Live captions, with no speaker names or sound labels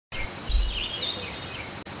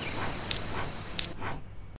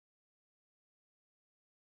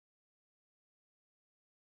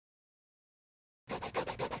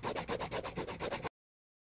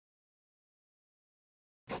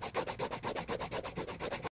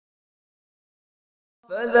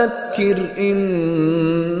فذكر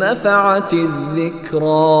إن نفعت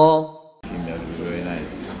الذكرى. Very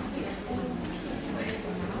nice.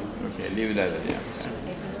 Okay, leave it as yeah.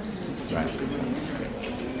 Right.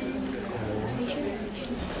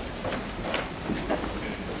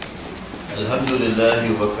 الحمد لله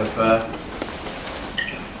وكفى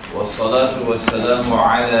والصلاة والسلام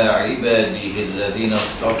على عباده الذين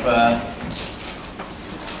اصطفى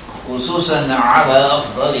خصوصا على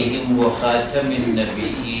أفضلهم وخاتم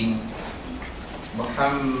النبيين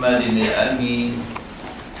محمد الأمين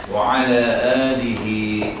وعلى آله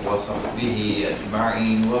وصحبه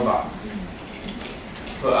أجمعين وبعد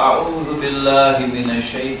فأعوذ بالله من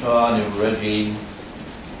الشيطان الرجيم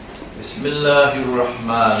بسم الله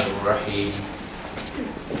الرحمن الرحيم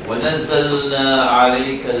ونزلنا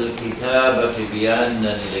عليك الكتاب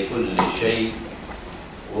تبيانا لكل شيء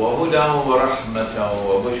وهدى ورحمة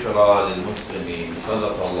وبشرى للمسلمين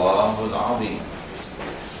صدق الله العظيم.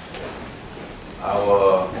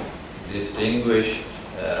 Our distinguished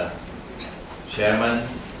chairman,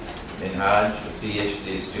 Minhaj,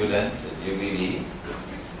 PhD student at UBD,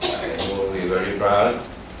 who we're very proud,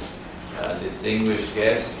 distinguished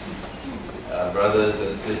guests, brothers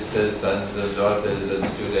and sisters, sons and daughters and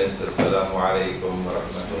students, Assalamu alaikum wa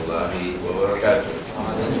rahmatullahi wa barakatuh.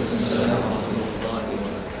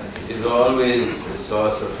 It is always a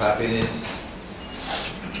source of happiness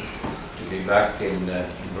to be back in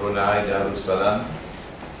Brunei, Darussalam,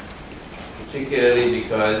 particularly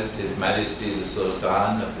because His Majesty the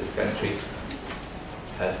Sultan of this country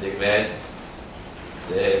has declared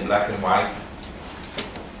there in black and white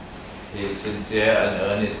his sincere and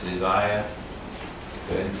earnest desire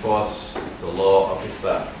to enforce the law of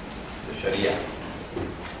Islam, the Sharia,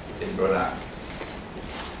 in Brunei.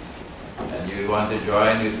 And you want to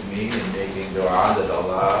join with me in making dua that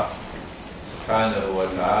Allah subhanahu wa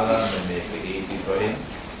ta'ala may make it easy for him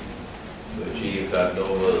to achieve that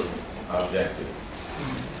noble objective.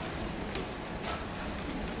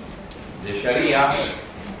 The Sharia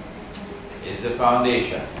is the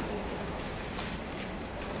foundation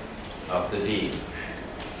of the deen.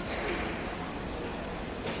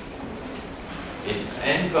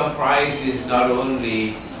 It comprises not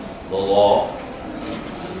only the law,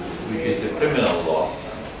 which is the criminal law,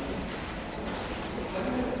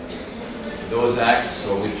 those acts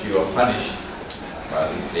for which you are punished by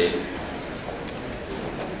the state.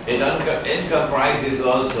 It comprises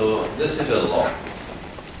also the civil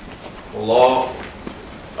law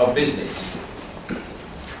of business,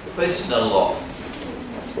 personal law.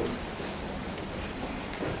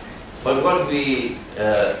 But what we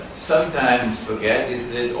sometimes forget is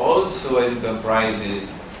that also it comprises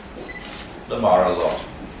the moral law.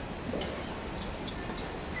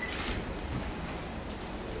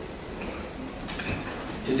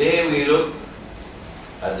 Today we look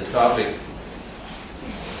at the topic,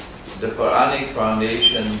 the Quranic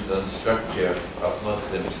foundations and structure of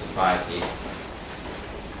Muslim society,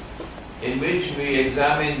 in which we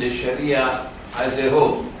examine the Sharia as a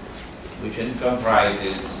whole, which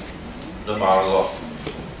comprises the moral law.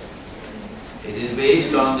 It is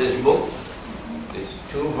based on this book, this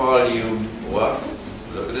 2-volume work.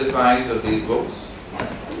 Look at the size of these books.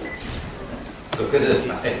 Look at the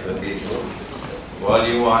size of these books.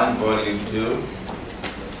 Volume 1, Volume 2.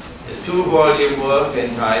 The 2-volume work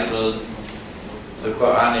entitled The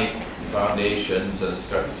Quranic Foundations and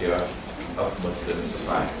Structure of Muslim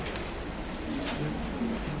Society.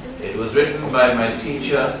 It was written by my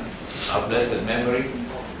teacher of blessed memory,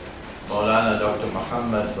 Maulana Dr.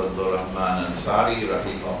 Muhammad Fadlur Rahman Ansari,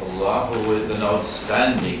 rahimahullah, who is an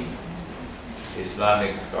outstanding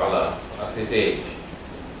Islamic scholar of his age.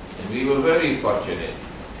 And we were very fortunate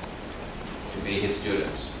to be his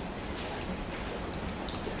students.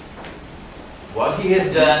 What he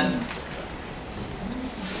has done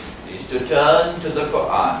is to turn to the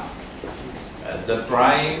Quran as the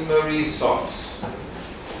primary source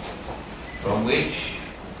from which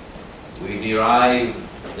we derive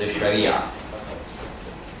the Sharia,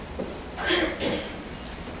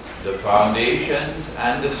 the foundations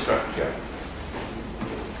and the structure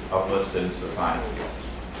of Muslim society.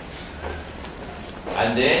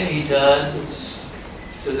 And then he turns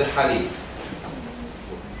to the Hadith.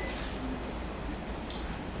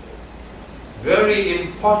 Very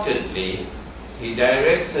importantly, he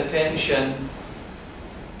directs attention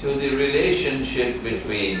to the relationship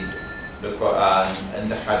between the Quran and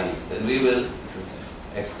the Hadith, and we will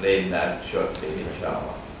explain that shortly,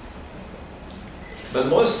 inshallah. But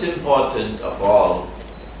most important of all,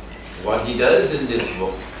 what he does in this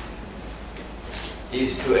book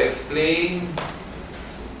is to explain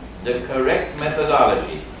the correct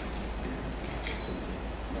methodology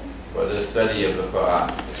for the study of the Quran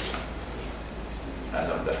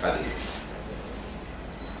and of the Hadith.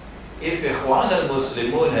 If Ikhwan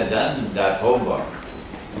al-Muslimun had done that homework,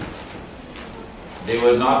 they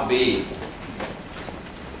would not be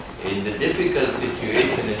in the difficult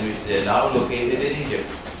situation in which they are now located in Egypt.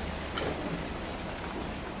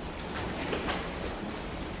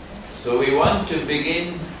 So we want to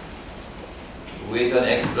begin with an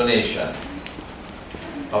explanation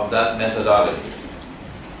of that methodology.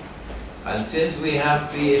 And since we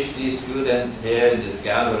have PhD students here in this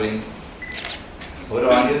gathering, put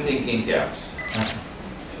on your thinking caps.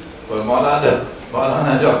 For Maulana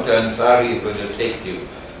Dr. Ansari is going to take you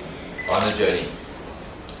on a journey.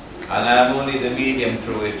 And I am only the medium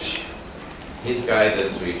through which his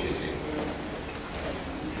guidance reaches you.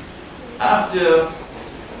 After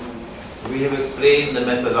we have explained the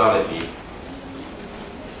methodology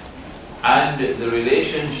and the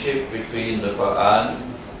relationship between the Quran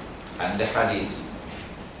and the Hadith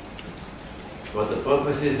for the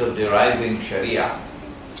purposes of deriving Sharia,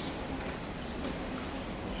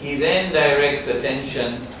 he then directs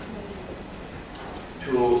attention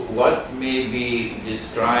to what may be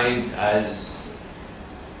described as,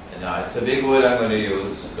 now it's a big word I'm going to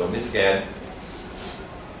use, don't be scared,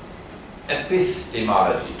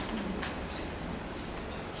 epistemology,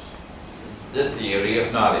 the theory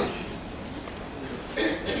of knowledge.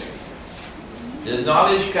 Does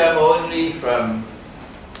knowledge come only from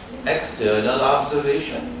external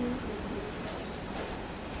observation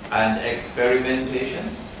and experimentation,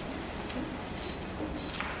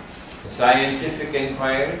 scientific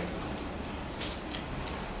inquiry?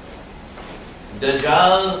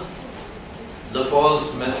 Dajjal, the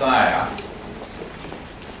false messiah,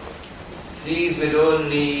 sees with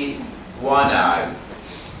only one eye,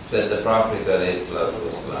 said the Prophet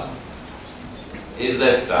ﷺ. His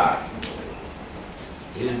left eye.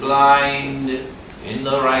 He is blind in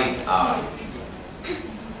the right eye.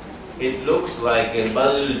 It looks like a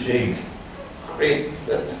bulging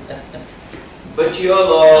crater. But your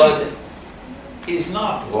Lord is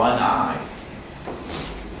not one eye.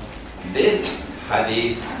 This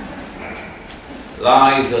hadith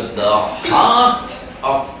lies at the heart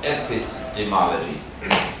of epistemology.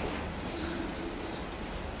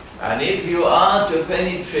 And if you are to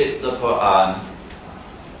penetrate the Quran,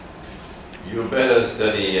 you better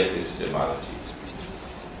study epistemology.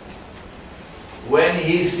 When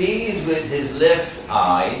he sees with his left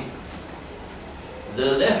eye,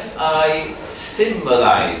 the left eye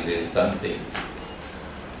symbolizes something.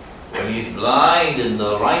 When he's blind in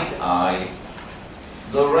the right eye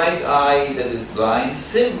that is blind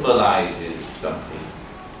symbolizes something.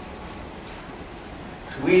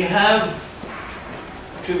 We have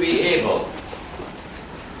to be able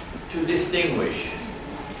to distinguish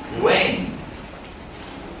when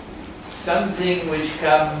something which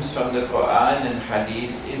comes from the Quran and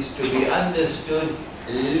Hadith is to be understood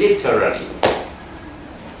literally,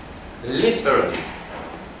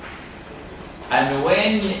 and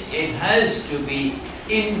when it has to be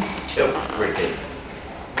interpreted.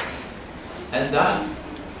 And that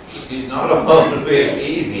is not always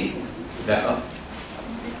easy. No.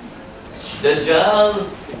 Dajjal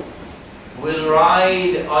will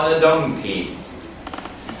ride on a donkey,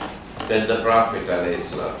 said the Prophet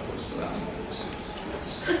ﷺ.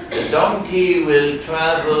 The donkey will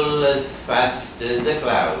travel as fast as the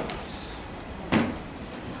clouds.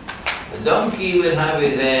 The donkey will have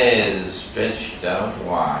his ears stretched out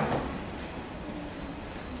wide.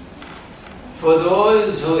 For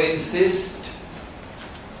those who insist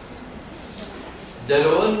that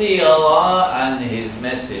only Allah and His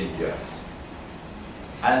Messenger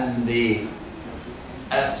and the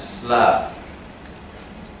Aslaf,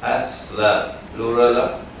 plural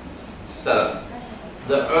of Salaf,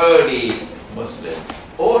 the early Muslims,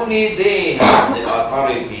 only they have the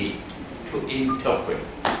authority to interpret.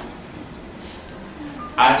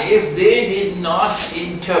 And if they did not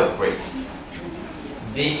interpret,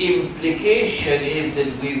 the implication is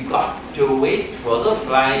that we've got to wait for the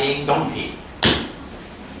flying donkey.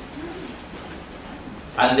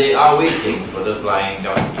 And they are waiting for the flying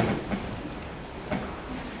donkey.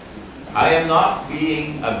 I am not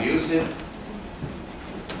being abusive.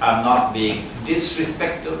 I'm not being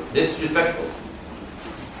disrespectful.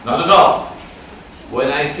 Not at all.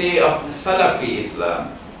 When I say of the Salafi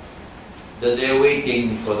Islam that they're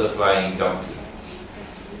waiting for the flying donkey,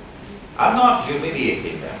 I'm not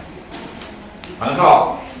humiliating them. Not at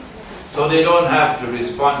all. So they don't have to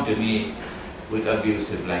respond to me with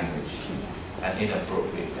abusive language and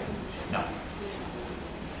inappropriate language. No.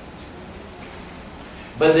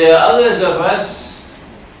 But there are others of us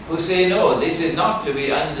who say no, this is not to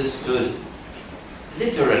be understood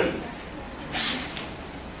literally.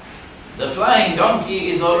 The flying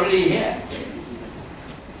donkey is already here.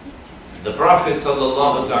 The Prophet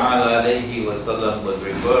ﷺ was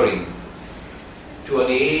referring to an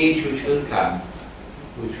age which will come,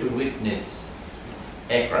 which will witness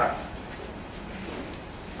aircraft,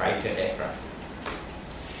 fighter aircraft.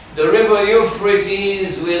 The river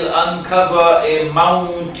Euphrates will uncover a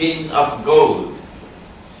mountain of gold.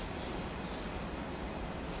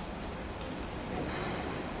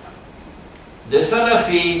 The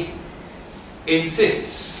Salafi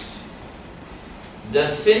insists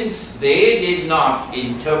that since they did not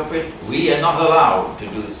interpret, we are not allowed to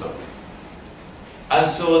do so. And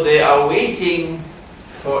so they are waiting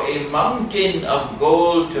for a mountain of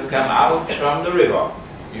gold to come out from the river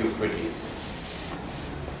Euphrates.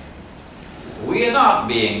 We are not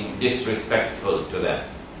being disrespectful to them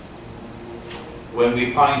when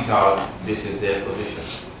we point out this is their position.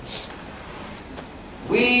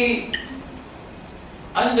 We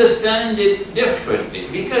understand it differently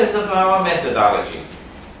because of our methodology.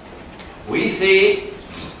 We say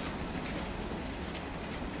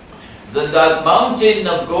that that mountain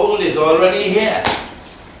of gold is already here.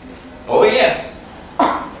 Oh yes.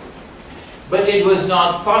 But it was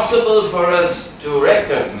not possible for us to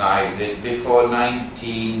recognize it before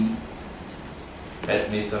 19... Help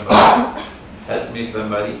me somebody. Help me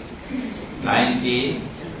somebody. 19...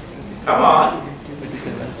 Come on.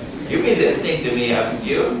 You've been listening to me, haven't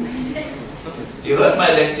you? You heard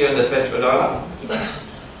my lecture on the petrodollar?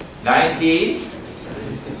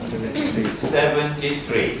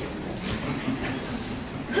 1973.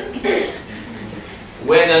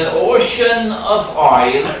 When an ocean of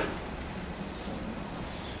oil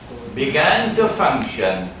began to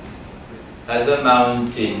function as a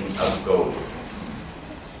mountain of gold.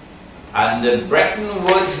 And the Bretton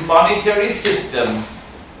Woods monetary system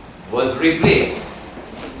was replaced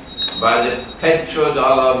by the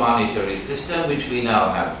petrodollar monetary system which we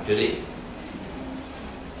now have today.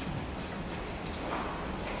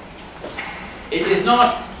 It is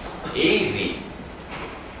not easy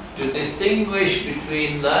to distinguish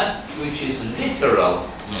between that which is literal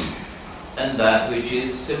and that which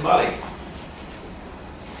is symbolic.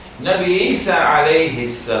 Nabi Isa alayhi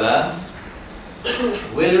salam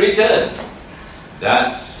will return.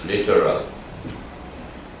 That's literal.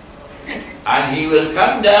 And he will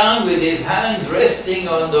come down with his hands resting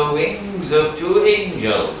on the wings of two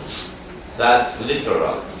angels. That's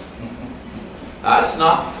literal. That's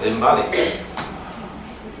not symbolic.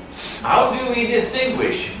 How do we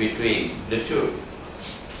distinguish between the two?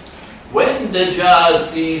 When Dajjal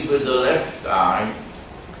sees with the left eye,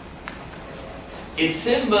 it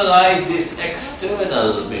symbolizes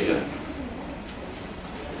external vision.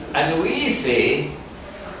 And we say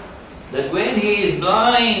that when he is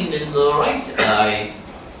blind in the right eye,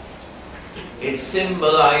 it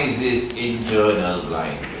symbolizes internal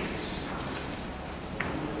blindness.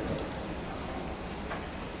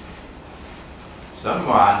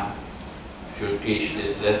 Someone should teach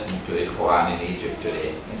this lesson to Ikhwan in Egypt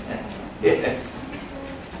today. Yes,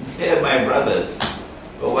 they are my brothers,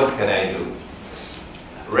 but what can I do?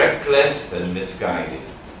 Reckless and misguided.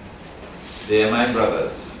 They are my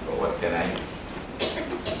brothers, but what can I do?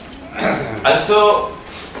 And so,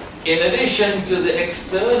 in addition to the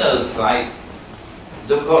external sight,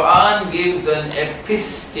 the Quran gives an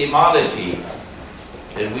epistemology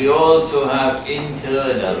that we also have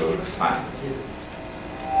internal sight.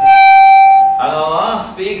 And Allah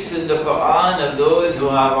speaks in the Quran of those who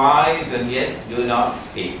have eyes and yet do not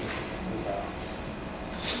see.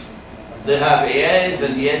 They have ears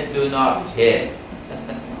and yet do not hear.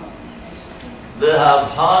 They have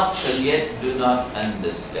hearts and yet do not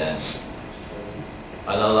understand.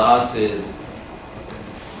 And Allah says,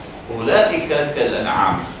 أُولَئِكَ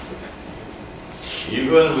كَالْأَنْعَامِ.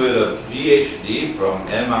 Even with a PhD from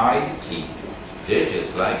MIT, they're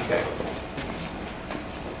just like cattle.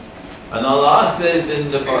 And Allah says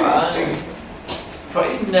in the Quran,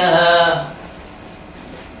 فَإِنَّهَا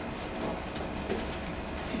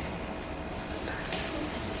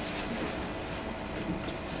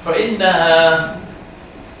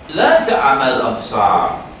لَا تَعْمَى الْأَبْصَارِ.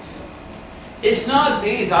 It's not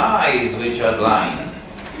these eyes which are blind.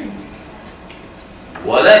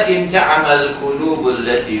 وَلَكِنْ تَعْمَى الْقُلُوبُ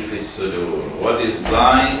الَّتِي فِي الصُّدُورِ. What is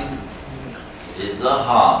blind is the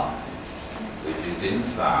heart, which is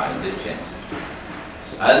inside the chest.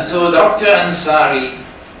 And so Dr. Ansari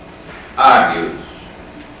argues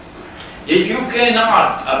that you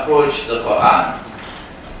cannot approach the Quran,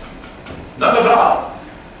 not at all,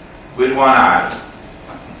 with one eye.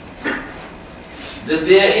 that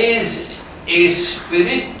there is a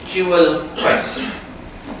spiritual quest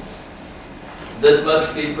that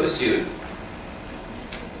must be pursued.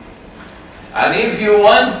 And if you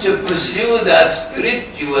want to pursue that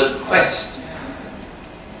spiritual quest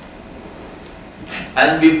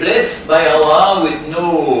and be blessed by Allah with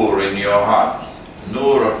nur in your heart,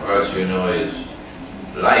 nur of course you know is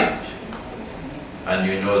light, and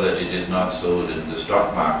you know that it is not sold in the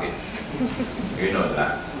stock market. You know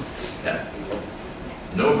that. Yeah.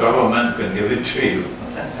 No government can give it to you.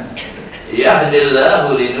 يَهْدِ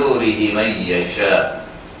اللَّهُ لِنُورِهِ مَنْ يَشَاءُ.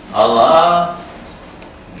 Allah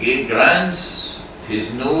grants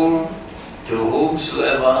His nur to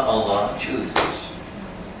whomsoever Allah chooses.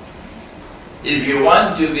 If you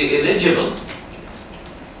want to be eligible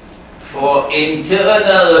for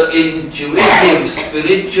internal, intuitive,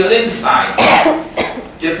 spiritual insight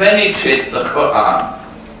to penetrate the Quran,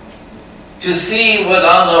 to see what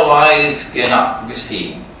otherwise cannot be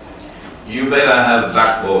seen, you better have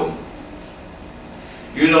backbone.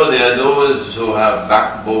 You know there are those who have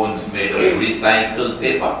backbones made of recycled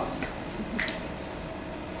paper.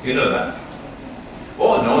 You know that?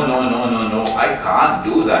 Oh, no, I can't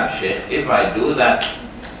do that, Sheikh. If I do that,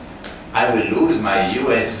 I will lose my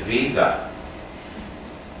US visa.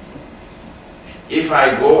 If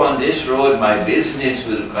I go on this road, my business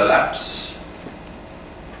will collapse.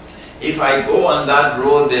 If I go on that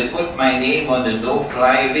road, they'll put my name on the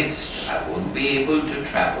no-fly list. I won't be able to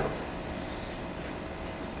travel.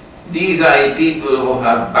 These are people who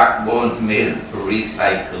have backbones made of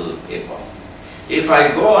recycled paper. If I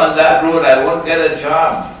go on that road, I won't get a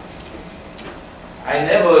job. I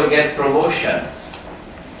never will get promotion.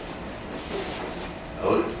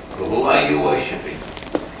 Oh, who are you worshipping?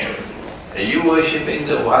 Are you worshipping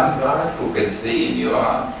the one God who can see in your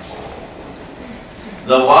heart?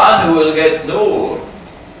 The one who will get nur.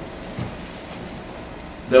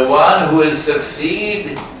 The one who will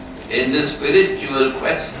succeed in the spiritual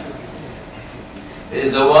quest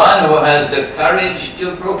is the one who has the courage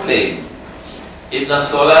to proclaim Inna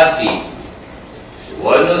salati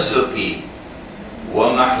wa nusuki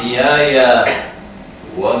wa mahyaya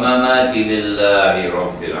wa mamati lillahi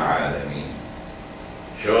rabbil alameen.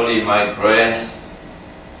 Surely my prayer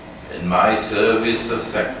and my service of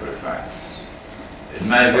sacrifice and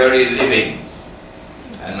my very living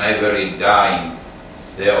and my very dying,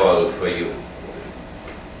 they're all for you.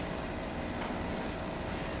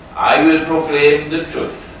 I will proclaim the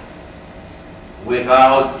truth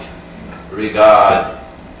without regard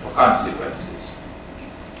for consequences.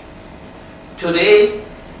 Today,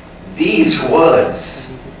 these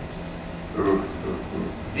words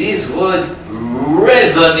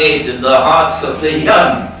resonate in the hearts of the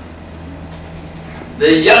young.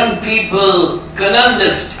 The young people can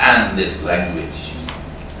understand this language.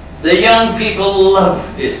 The young people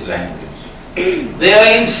love this language. They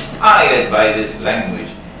are inspired by this language.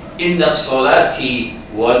 Inna salati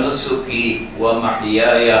wa nusuki wa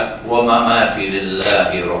mahyaya wa mamati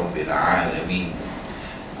lillahi rabbil alameen.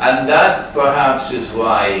 And that perhaps is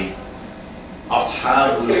why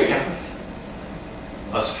Ashabul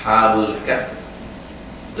Kahf,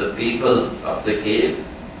 the people of the cave,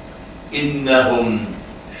 innahum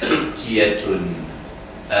fityatun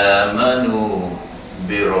amanu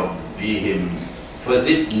bi rabbihim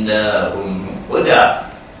fazidnahum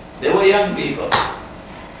huda. They were young people.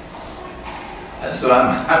 And so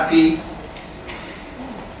I'm happy.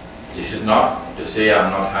 This is not to say I'm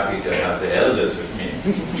not happy to have the elders with me.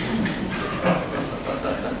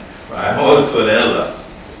 I'm also an elder.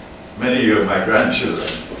 Many of you are my grandchildren.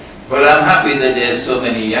 But I'm happy that there's so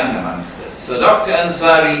many young amongst us. So Dr.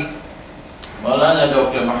 Ansari, Maulana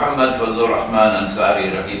Dr. Muhammad Fadlur Rahman Ansari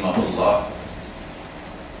rahimahullah,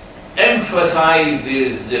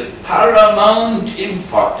 emphasizes the paramount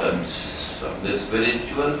importance of the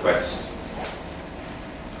spiritual quest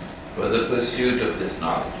for the pursuit of this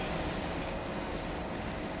knowledge.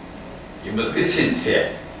 You must be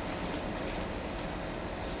sincere.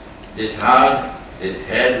 This heart, this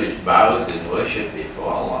head which bows in worship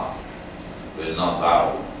before Allah will not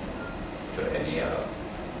bow to any other.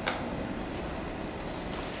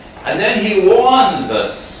 And then he warns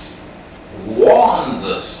us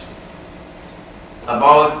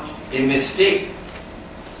about a mistake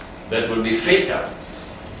that will be fatal.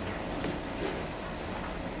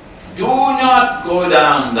 Do not go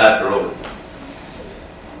down that road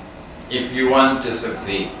if you want to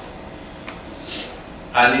succeed.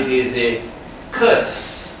 And it is a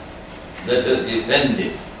curse that has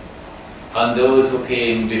descended on those who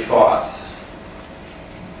came before us.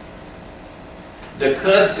 The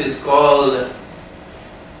curse is called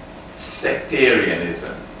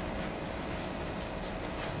sectarianism.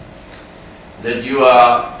 that you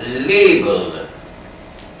are labeled.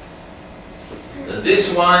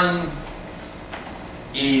 This one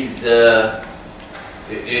is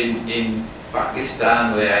in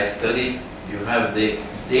Pakistan, where I studied, you have the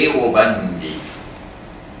Deobandi.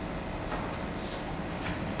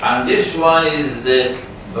 And this one is the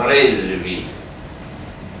Barelvi.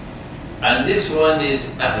 And this one is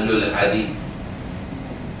Ahlul Hadith.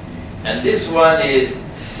 And this one is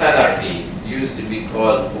Salafi, used to be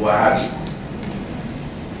called Wahhabi.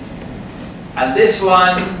 And this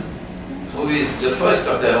one, who is the first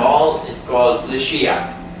of them all, is called the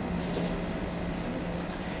Shia.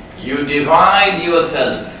 You divide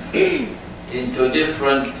yourself into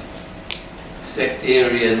different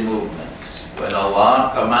sectarian movements. When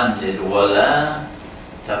Allah commanded, وَلَا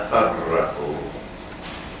تَفَرَّقُوا,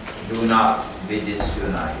 do not be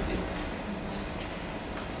disunited.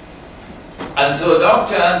 And so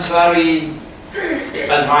Dr. Ansari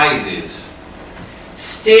advises,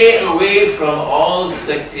 stay away from all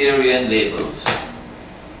sectarian labels.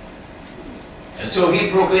 And so he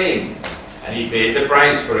proclaimed, and he paid the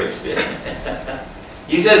price for it.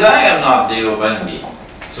 He says, I am not Deobandi,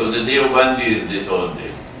 so the Deobandi is disowned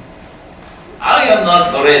him. I am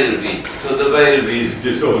not Barelvi, so the Barelvi is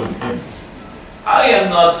disowned him. I am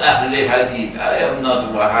not Ahl Hadith, I am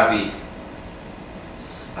not Wahhabi.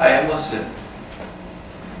 I am Muslim.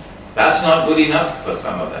 That's not good enough for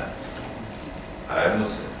some of them. I am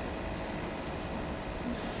Muslim.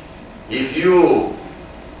 If you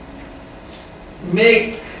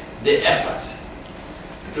make the effort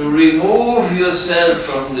to remove yourself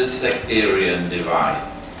from the sectarian divide,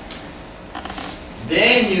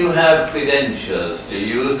 then you have credentials to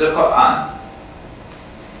use the Quran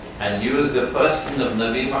and use the person of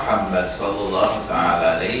Nabi Muhammad sallallahu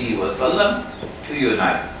alayhi wa sallam to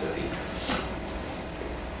unite the people.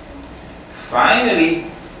 Finally,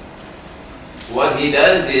 what he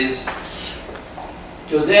does is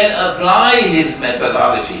to then apply his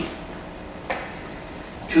methodology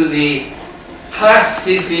to the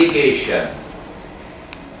classification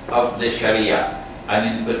of the Sharia, and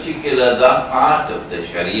in particular that part of the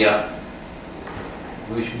Sharia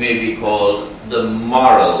which may be called the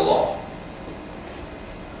moral law.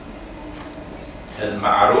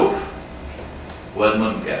 Al-Ma'ruf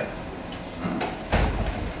wal-Munkar.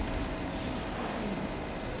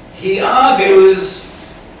 He argues,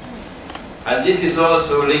 and this is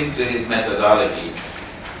also linked to his methodology,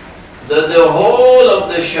 that the whole of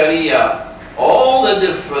the Sharia, all the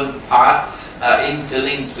different parts are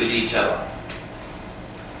interlinked with each other.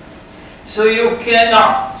 So you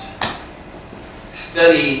cannot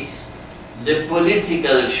study the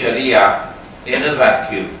political Sharia in a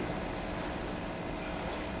vacuum,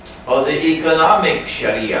 or the economic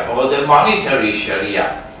Sharia, or the monetary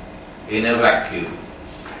Sharia in a vacuum.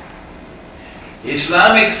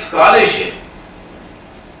 Islamic scholarship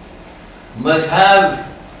must have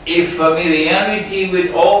a familiarity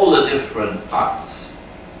with all the different parts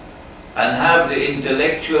and have the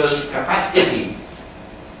intellectual capacity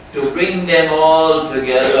to bring them all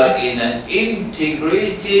together in an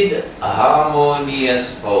integrated,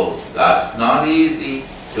 harmonious whole. That's not easy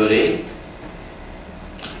today.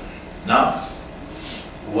 No.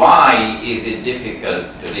 Why is it difficult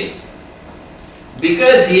today?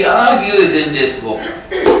 Because he argues in this book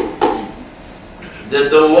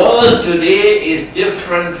that the world today is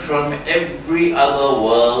different from every other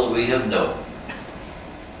world we have known.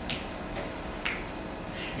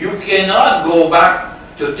 You cannot go back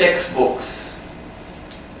to textbooks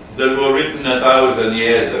that were written 1,000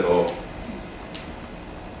 years ago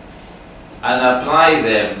and apply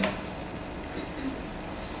them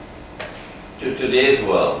to today's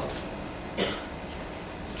world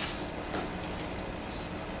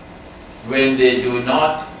when they do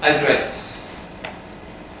not address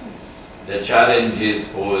the challenges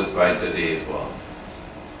posed by today's world.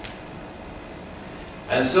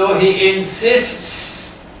 And so he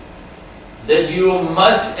insists that you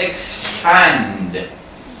must expand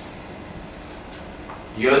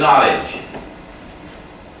your knowledge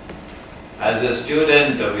as a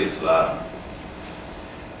student of Islam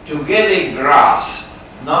to get a grasp,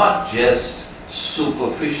 not just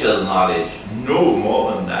superficial knowledge, no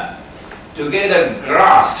more than that, to get a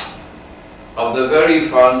grasp of the very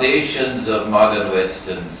foundations of modern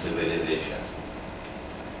Western civilization.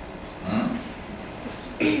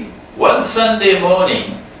 One Sunday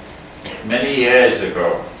morning, many years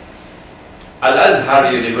ago,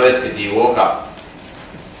 Al-Azhar University woke up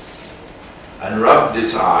and rubbed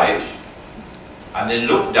his eyes and then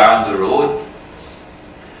looked down the road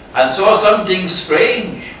and saw something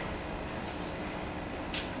strange.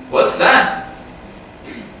 What's that?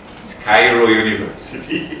 It's Cairo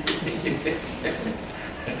University.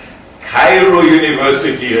 Cairo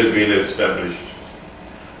University has been established.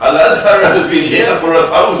 Al-Azhar has been here for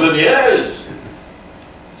 1,000 years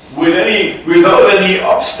without any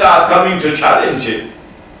upstart coming to challenge it.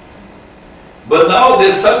 But now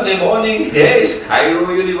this Sunday morning, here is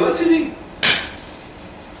Cairo University.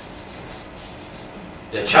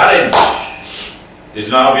 The challenge is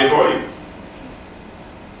now before you.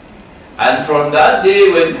 And from that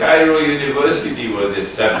day when Cairo University was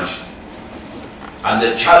established and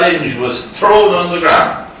the challenge was thrown on the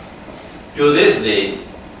ground, to this day,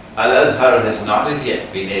 Al-Azhar has not as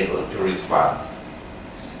yet been able to respond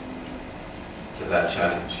to that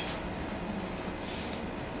challenge.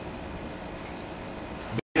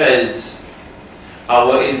 Because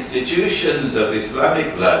our institutions of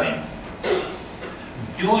Islamic learning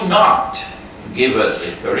do not give us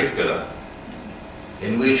a curriculum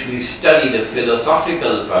in which we study the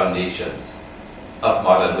philosophical foundations of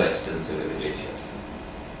modern Western civilization.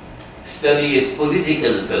 Study its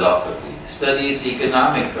political philosophy, study its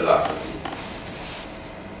economic philosophy,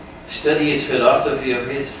 study its philosophy of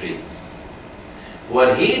history.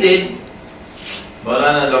 What he did,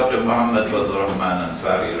 Maulana Dr. Muhammad Fadl Rahman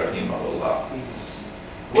Ansari rahimahullah,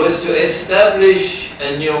 was to establish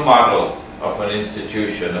a new model of an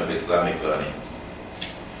institution of Islamic learning.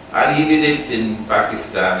 And he did it in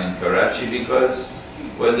Pakistan, in Karachi, because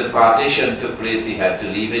when the partition took place, he had to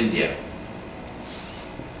leave India.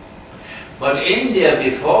 But India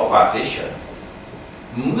before partition,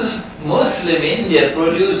 Muslim India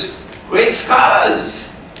produced great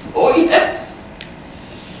scholars. Oh yes.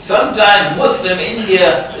 Sometimes Muslim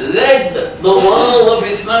India led the world of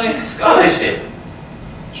Islamic scholarship.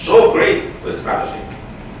 So great was scholarship.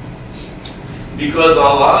 Because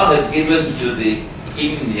Allah had given to the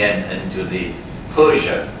Indian and to the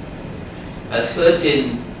Persian a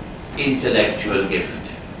certain intellectual gift.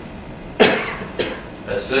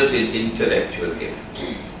 A certain intellectual gift.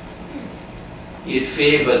 He had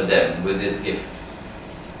favored them with this gift.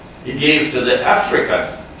 He gave to the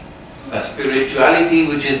African a spirituality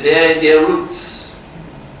which is there in their roots,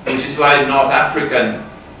 which is why North African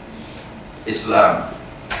Islam,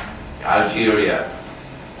 Algeria,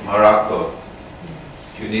 Morocco,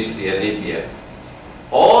 Tunisia, Libya,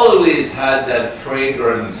 always had that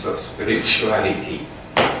fragrance of spirituality.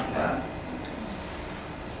 Yeah.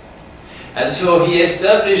 And so he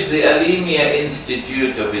established the Alimia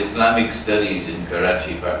Institute of Islamic Studies in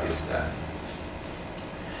Karachi, Pakistan.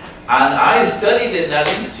 And I studied in that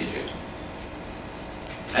institute.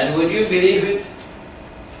 And would you believe it?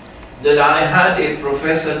 That I had a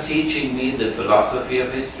professor teaching me the philosophy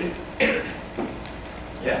of history.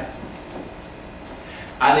 Yeah.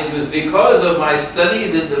 And it was because of my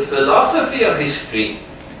studies in the philosophy of history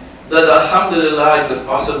that alhamdulillah it was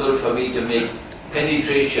possible for me to make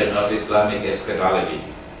penetration of Islamic eschatology.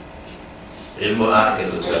 Ilmu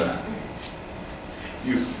akhirul zaman.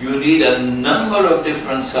 You need a number of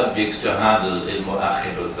different subjects to handle ilmu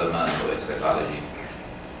akhirul zaman or eschatology.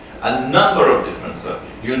 A number of different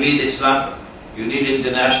subjects. You need Islam, you need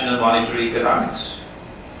international monetary economics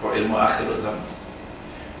for ilmu akhirul zaman.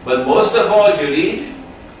 But most of all you need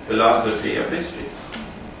philosophy of history.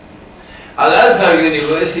 Al-Azhar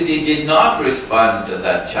University did not respond to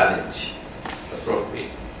that challenge appropriately.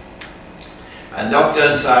 And Dr.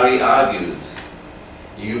 Ansari argues,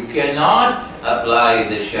 you cannot apply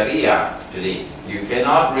the Sharia today. You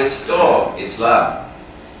cannot restore Islam,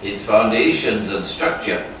 its foundations and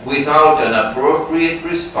structure, without an appropriate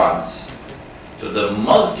response to the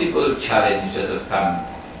multiple challenges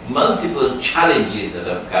that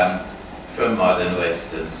have come from modern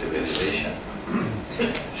Western civilization.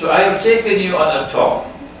 So I have taken you on a tour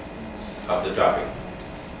of the topic.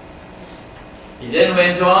 He then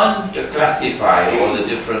went on to classify all the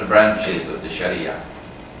different branches of the Sharia.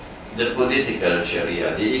 The political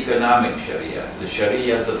Sharia, the economic Sharia, the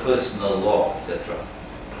Sharia of the personal law, etc.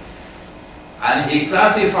 And he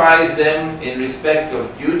classifies them in respect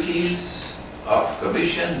of duties of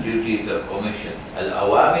commission, duties of omission.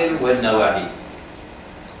 Al-awamir wal-nawahi.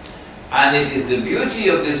 And it is the beauty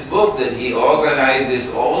of this book that he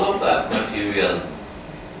organizes all of that material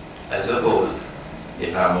as a whole,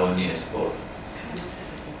 a harmonious whole.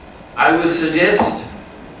 I would suggest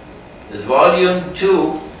that volume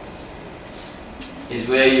 2 is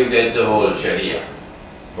where you get the whole Sharia,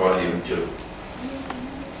 volume 2.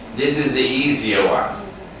 This is the easier one.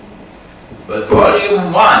 But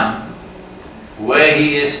volume 1, where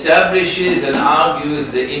he establishes and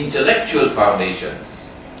argues the intellectual foundations,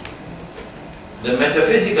 the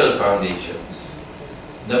metaphysical foundations,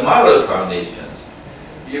 the moral foundations,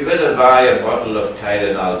 you better buy a bottle of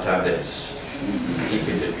Tylenol tablets. Keep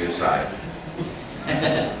it at your side.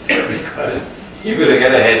 Because you're going to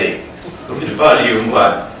get a headache with volume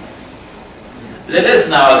 1. Let us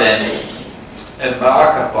now then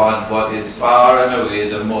embark upon what is far and away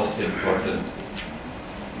the most important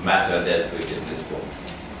matter dealt with in this book.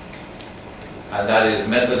 And that is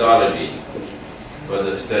methodology for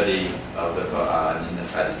the study of the Quran and the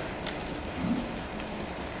Hadith.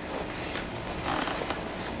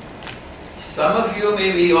 Some of you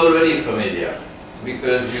may be already familiar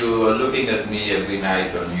because you are looking at me every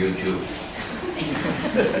night on YouTube.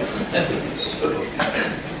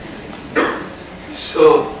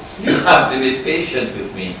 So you have to be patient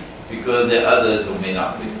with me because there are others who may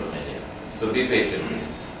not be familiar. So be patient with me.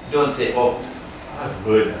 Don't say, oh, I've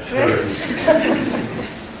heard.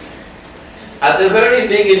 At the very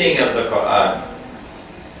beginning of the Quran,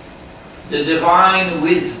 the divine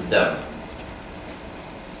wisdom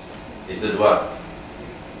is at work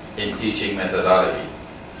in teaching methodology.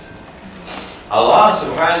 Allah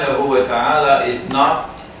subhanahu wa ta'ala is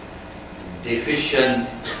not deficient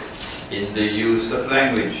in the use of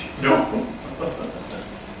language. No.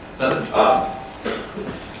 Not at all.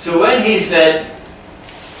 So when he said,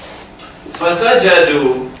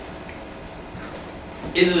 فَسَجَدُوا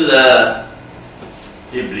إِلَّا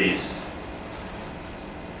Iblis.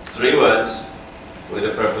 3 words with a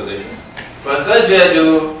preposition.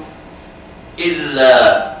 فَسَجَدُوا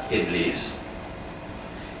إِلَّا Iblis.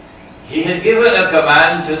 He had given a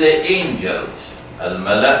command to the angels,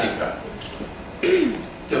 al-malaika,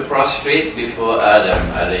 to prostrate before Adam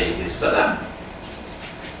alayhi salam.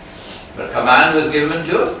 The command was given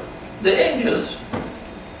to the angels.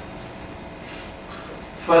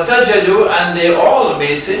 فَسَجَدُوا, and they all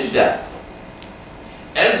made sajda.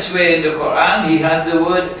 Elsewhere in the Quran, he has the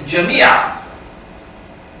word jamia.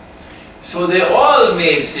 So they all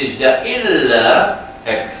made sajda, illa,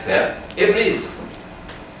 except Iblis.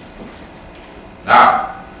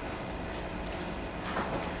 Now,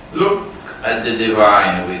 look at the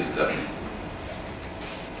divine wisdom.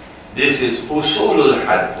 This is usul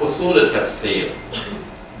al-tafsir,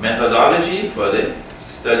 methodology for the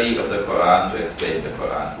study of the Quran, to explain the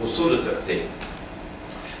Quran. Usul al-tafsir.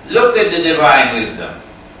 Look at the divine wisdom.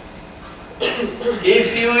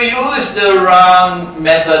 If you use the wrong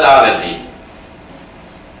methodology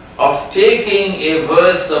of taking a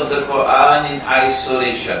verse of the Quran in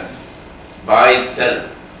isolation, by itself,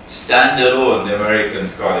 standalone, the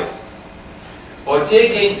Americans call it, or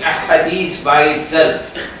taking a hadith by itself,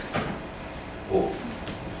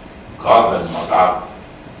 Gog and Magog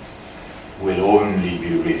will only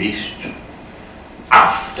be released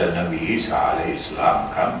after Nabi Isa alayhi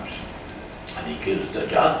salam comes and he kills the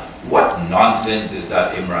Dajjal. What nonsense is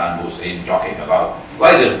that Imran Hussein talking about?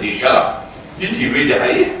 Why doesn't he shut up? Didn't he read the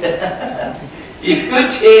hadith? If you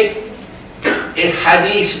take a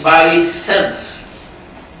hadith by itself,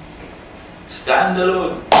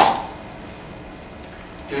 standalone,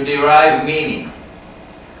 to derive meaning,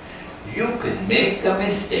 you can make a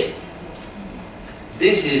mistake.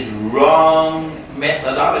 This is wrong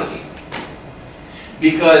methodology.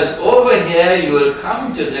 Because over here you will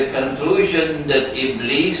come to the conclusion that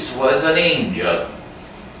Iblis was an angel.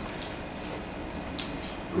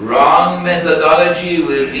 Wrong methodology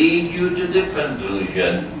will lead you to the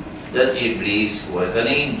conclusion that Iblis was an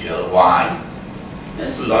angel. Why?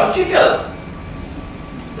 It's logical.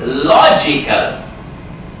 Logical.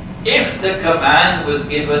 If the command was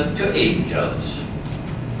given to angels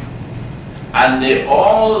and they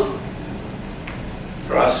all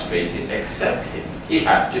prostrated except him, he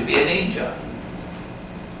had to be an angel.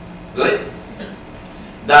 Good?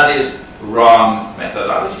 That is wrong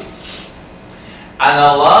methodology. And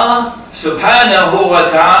Allah subhanahu wa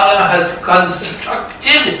ta'ala has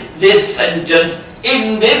constructed this sentence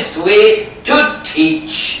in this way to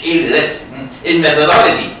teach a lesson in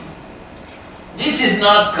methodology. This is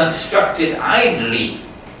not constructed idly.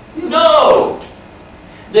 No!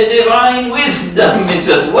 The divine wisdom is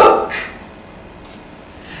at work.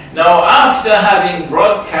 Now, after having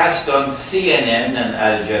broadcast on CNN and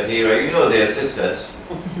Al Jazeera, you know they're sisters,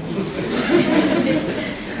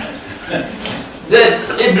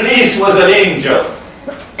 that Iblis was an angel.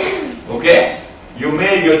 Okay? You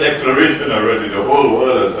made your declaration already, the whole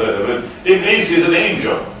world has heard of it. Iblis is an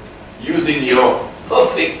angel, using your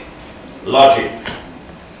perfect logic.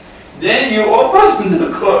 Then you opened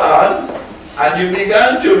the Quran and you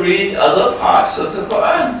began to read other parts of the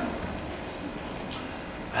Quran.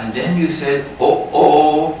 And then you said,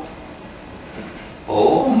 oh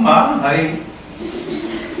my,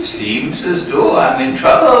 seems as though I'm in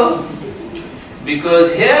trouble.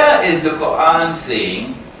 Because here is the Quran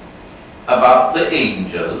saying about the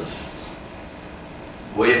angels,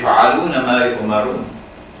 وَيَفْعَلُونَ مَا يُؤْمَرُونَ,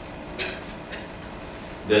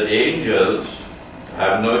 that angels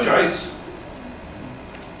have no choice.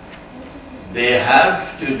 They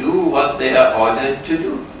have to do what they are ordered to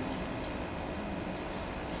do.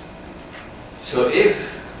 So if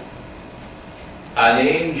an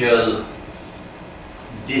angel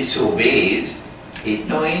disobeys, it's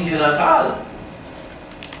no angel at all.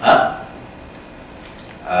 Huh?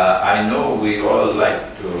 I know we all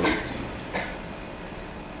like to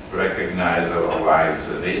recognize our wives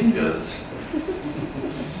as angels,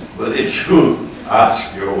 but if you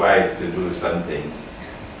ask your wife to do something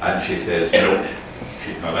and she says no,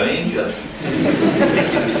 she's not an angel.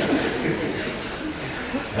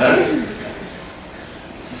 Huh?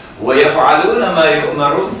 وَيَفْعَلُونَ مَا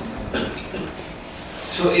يُؤْمَرُونَ.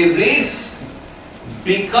 So Iblis,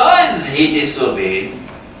 because he disobeyed,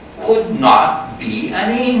 could not be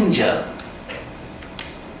an angel.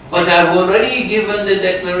 But I've already given the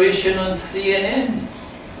declaration on CNN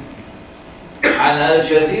and Al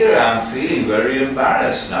Jazeera. I'm feeling very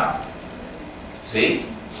embarrassed now. See?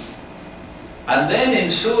 And then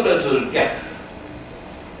in Surah Al-Kahf,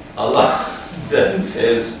 Allah then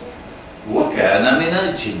says, وَكَانَ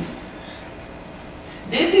مِنَ الْجِنِّ.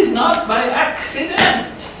 This is not by accident.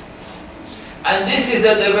 And this is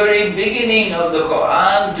at the very beginning of the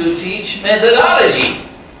Quran to teach methodology.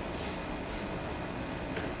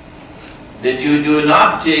 That you do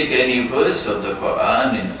not take any verse of the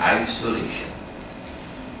Quran in isolation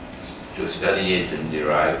to study it and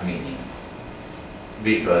derive meaning.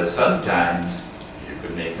 Because sometimes you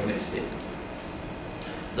could make a mistake.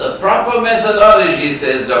 The proper methodology,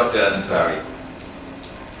 says Dr. Ansari,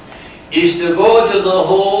 is to go to the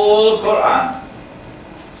whole Quran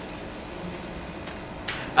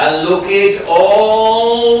and locate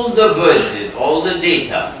all the verses, all the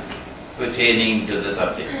data pertaining to the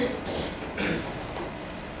subject.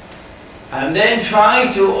 And then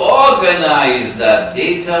try to organize that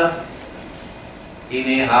data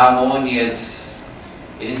in a harmonious,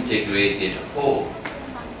 integrated whole.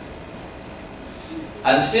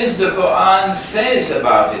 And since the Quran says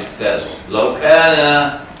about itself, لَوْ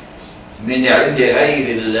كَانَ مِنْ عِنْدِ غَيْرِ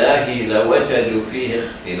اللَّهِ لَوَجَدُوا فِيهِ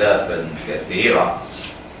اخْتِلَافًا كَثِيرًا,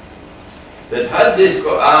 that had this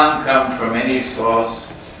Quran come from any source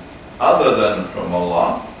other than from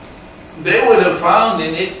Allah, they would have found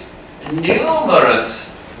in it numerous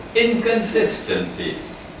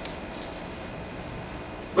inconsistencies.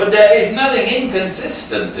 But there is nothing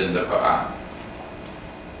inconsistent in the Quran.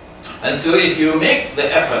 And so if you make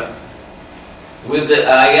the effort with the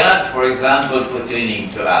ayat, for example, pertaining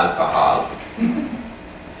to alcohol,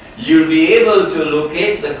 you'll be able to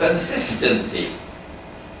locate the consistency,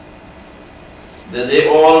 that they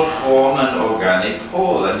all form an organic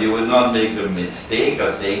whole, and you will not make the mistake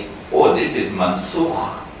of saying, oh, this is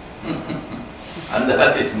mansukh, and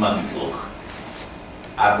that is mansukh,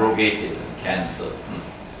 abrogated and cancelled.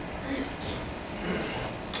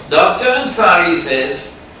 Dr. Ansari says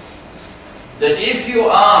that if you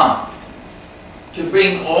are to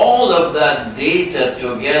bring all of that data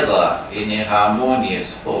together in a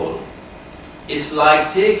harmonious whole, it's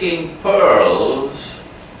like taking pearls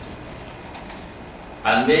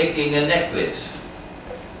and making a necklace.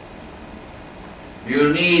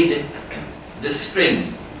 You need the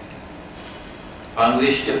string on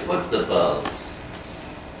which to put the pearls,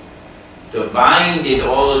 to bind it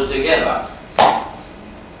all together.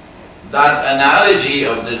 That analogy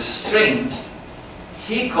of the string,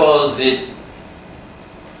 he calls it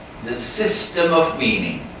the system of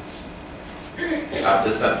meaning of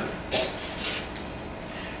the subject.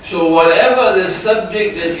 So whatever the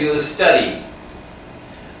subject that you study,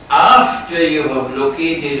 after you have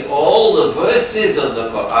located all the verses of the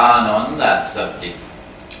Quran on that subject,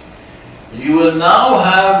 you will now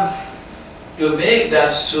have to make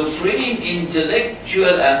that supreme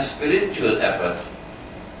intellectual and spiritual effort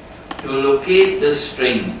to locate the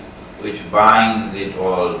string which binds it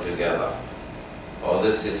all together, or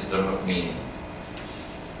the system of meaning.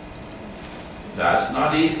 That's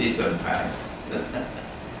not easy sometimes.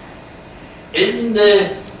 In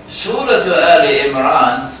the Surah Al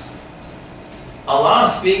Imran, Allah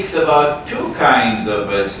speaks about two kinds of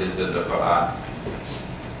verses in the Quran.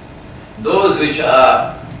 Those which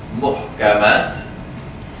are muhkamat,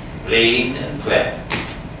 plain and clear.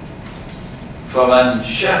 فَمَنْ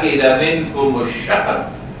شَهِدَ مِنْكُمُ الشَّهْرَ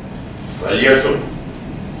فَلْيَصُمْ.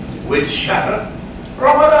 Which shahr?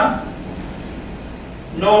 Ramadan.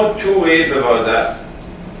 No two ways about that.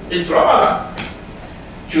 It's Ramadan.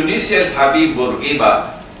 Tunisia's Habib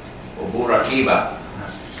Bourguiba, or Bourakiba,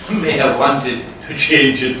 may have wanted to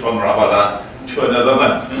change it from Ramadan to another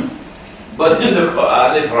month. But in the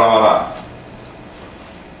Quran it's Ramadan.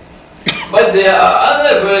 But there are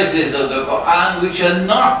other verses of the Quran which are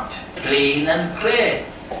not plain and clear.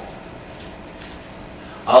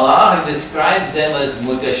 Allah describes them as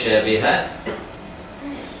mutashabihat.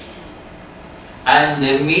 And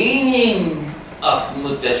the meaning of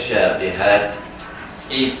mutashabihat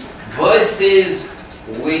is verses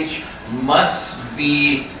which must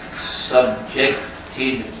be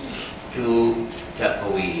subjected to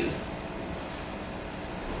ta'wil.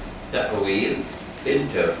 Ta'wil,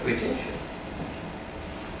 interpretation.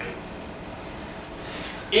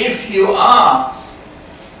 If you are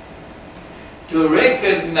to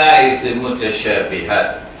recognize the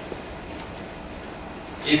mutashabihat,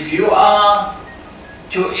 if you are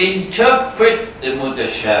to interpret the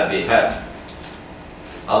mutashabihat,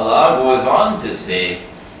 Allah goes on to say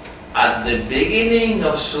at the beginning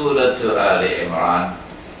of Surah Al Imran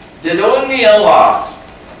that only Allah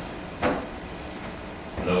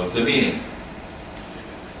knows the meaning.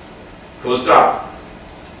 Full stop.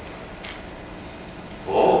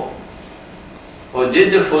 Oh,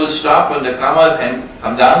 did the full stop when the Kamal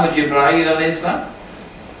come down with Jibreel alayhi salam?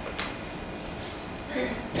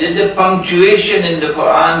 Did the punctuation in the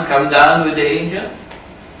Quran come down with the angel?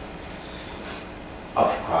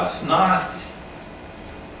 Of course not.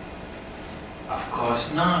 Of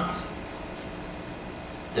course not.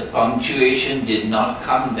 The punctuation did not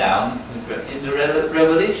come down in the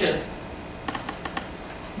revelation.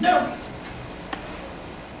 No.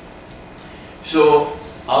 So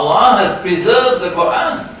Allah has preserved the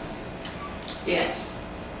Quran. Yes.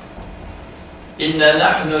 Inna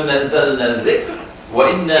nahnu nazzalna dhikr wa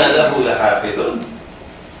inna lahu lahafidhun.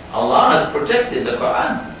 Allah has protected the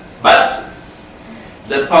Quran. But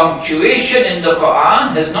the punctuation in the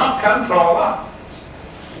Quran has not come from Allah.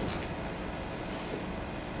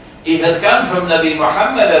 It has come from Nabi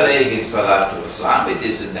Muhammad alayhi salatu wasalam. It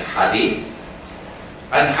is in the hadith.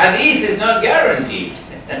 And hadith is not guaranteed.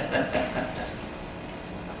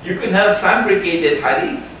 You can have fabricated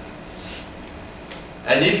hadith.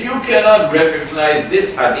 And if you cannot recognize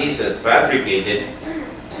this hadith as fabricated,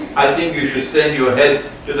 I think you should send your head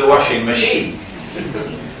to the washing machine.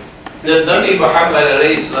 That Nabi Muhammad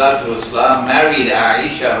alayhi salatu wasalam married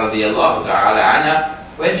Aisha radiallahu ta'ala anha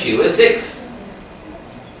when she was 6.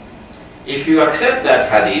 If you accept that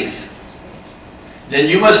hadith, then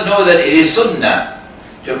you must know that it is sunnah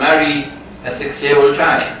to marry a 6-year-old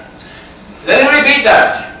child. Let me repeat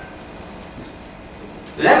that.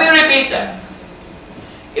 Let me repeat that.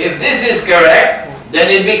 If this is correct, then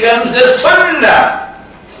it becomes a sunnah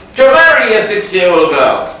to marry a 6-year-old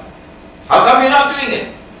girl. How come you're not doing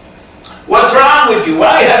it? What's wrong with you?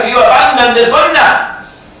 Why have you abandoned the sunnah?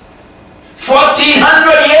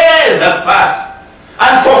 1400 years have passed.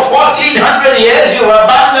 And for 1400 years you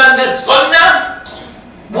abandoned the sunnah?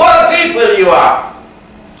 What a people you are.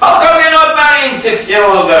 How come you're not marrying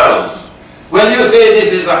 6-year-old girls when you say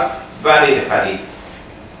this is a valid hadith?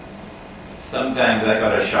 Sometimes I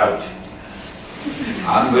gotta shout.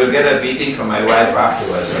 I will get a beating from my wife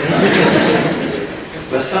afterwards.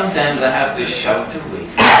 But sometimes I have to shout away.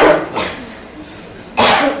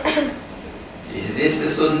 Is this the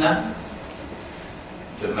sunnah?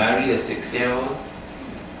 To marry a 6-year-old?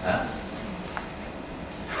 Huh?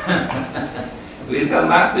 We'll come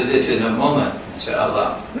back to this in a moment,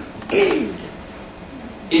 inshallah. It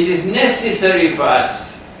is necessary for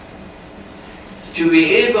us to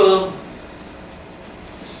be able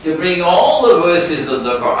to bring all the verses of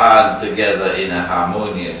the Quran together in a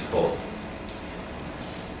harmonious whole,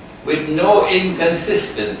 with no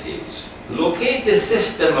inconsistencies. Locate the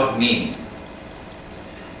system of meaning.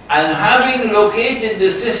 And having located the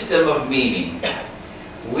system of meaning,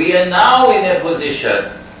 we are now in a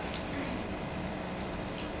position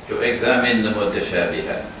to examine the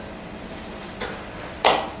mutashabihat.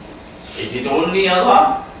 Is it only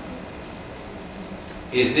Allah?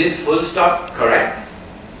 Is this full stop correct?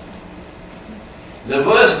 The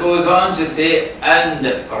verse goes on to say, and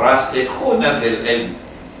rasikhuna fil ilm,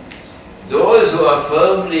 those who are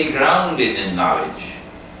firmly grounded in knowledge,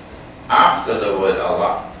 after the word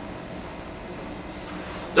Allah.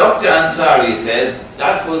 Dr. Ansari says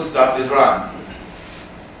that full stop is wrong.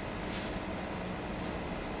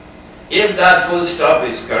 If that full stop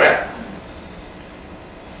is correct,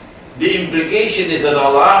 the implication is that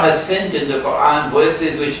Allah has sent in the Quran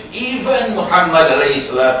verses which even Muhammad alayhi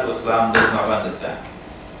salatu wasalam does not understand.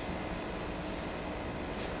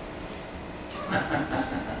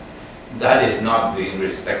 That is not being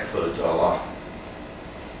respectful to Allah.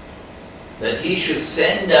 That He should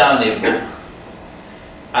send down a book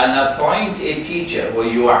and appoint a teacher,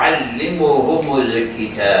 وَيُعَلِّمُهُمُ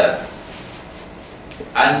الْكِتَابِ,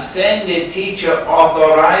 and send a teacher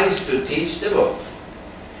authorized to teach the book,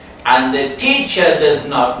 and the teacher does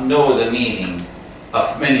not know the meaning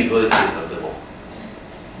of many verses of the book.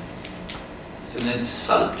 It's an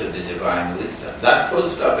insult to the divine wisdom. That full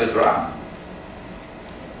stop is wrong.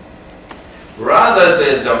 Rather,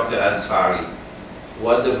 says Dr. Ansari,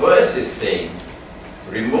 what the verse is saying,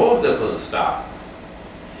 remove the full stop.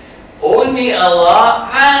 Only Allah,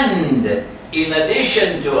 and in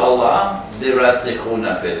addition to Allah, the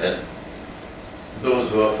rasikhuna fil ilm, those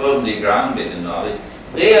who are firmly grounded in knowledge,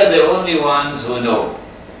 they are the only ones who know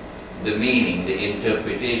the meaning, the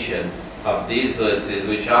interpretation of these verses,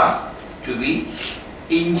 which are to be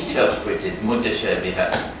interpreted,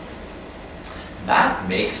 mutashabihat. That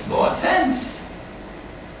makes more sense.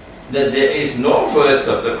 That there is no verse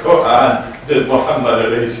of the Quran that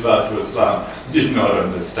Muhammad ﷺ did not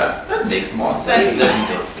understand. That makes more sense, doesn't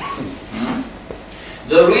it?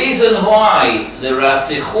 The reason why the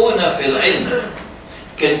rasikhuna fil ilm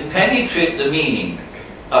can penetrate the meaning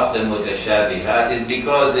of the mutashabihat is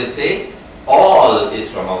because they say all is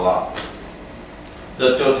from Allah.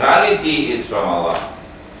 The totality is from Allah.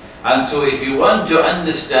 And so if you want to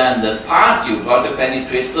understand the part, you've got to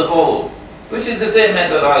penetrate the whole, which is the same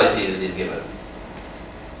methodology that is given.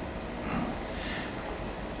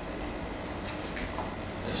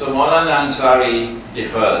 So Maulana Ansari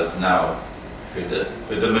differs now with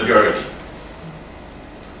the majority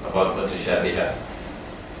about mutashabihat.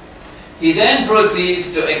 He then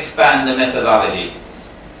proceeds to expand the methodology.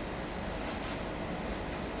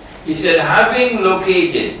 He said, having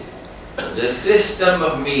located the system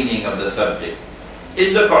of meaning of the subject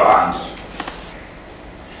in the Quran,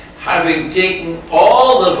 having taken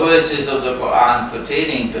all the verses of the Quran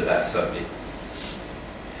pertaining to that subject,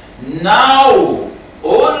 now,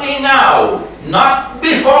 only now, not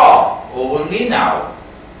before, only now,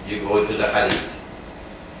 you go to the hadith.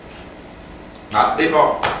 Not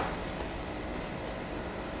before.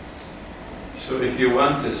 So if you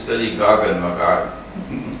want to study Gog and Magog,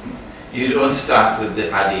 you don't start with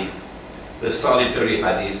the hadith, the solitary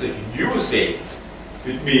hadith, which you say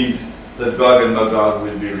it means that Gog and Magog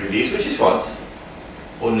will be released, which is false.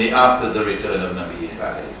 Only after the return of Nabi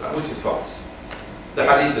Isa, which is false. The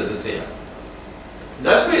hadith doesn't say that.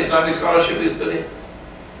 That's where Islamic scholarship is today,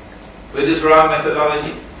 with this wrong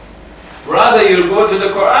methodology. Rather, you'll go to the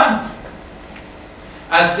Quran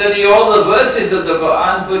and study all the verses of the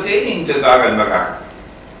Quran pertaining to Gog and Magog.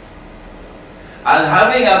 And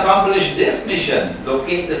having accomplished this mission,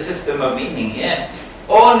 locate the system of meaning here,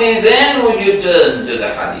 only then will you turn to the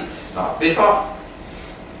hadith, not before.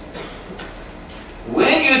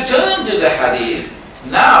 When you turn to the hadith,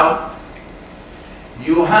 now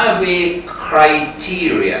you have a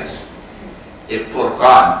criterion, a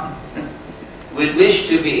furqan, with which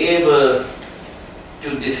to be able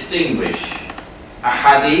to distinguish a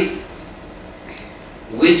hadith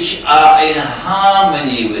which are in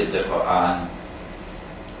harmony with the Quran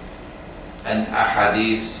and a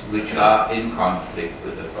hadith which are in conflict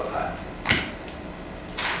with the Quran.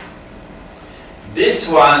 This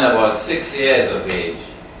one, about 6 years of age,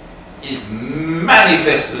 is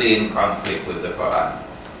manifestly in conflict with the Quran.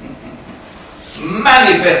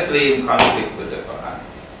 Manifestly in conflict with the Quran.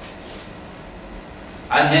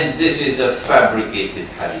 And hence this is a fabricated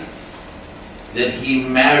hadith. That he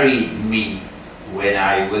married me when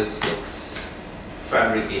I was 6.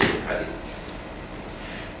 Fabricated hadith.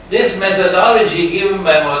 This methodology given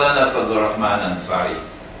by Maulana Fadlur Rahman Ansari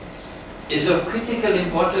is of critical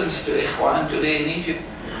importance to Ikhwan today in Egypt.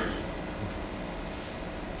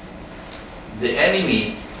 The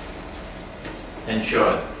enemy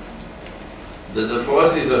ensured that the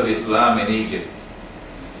forces of Islam in Egypt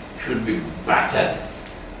should be battered,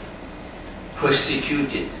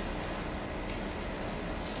 persecuted,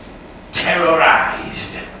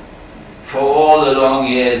 terrorized for all the long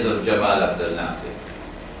years of Jamal Abdel Nasser.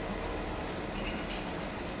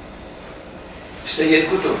 Sayyid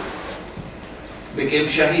Qutb became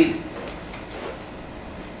Shaheed,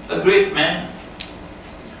 a great man,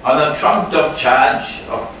 on a trumped-up charge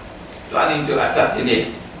of planning to assassinate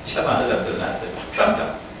Jamal Abdel Nasser. Trumped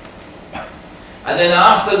up. And then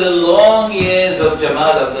after the long years of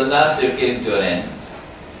Jamal Abdel Nasser came to an end,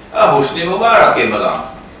 Hosni Mubarak came along.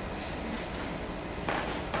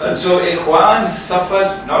 And so Ikhwan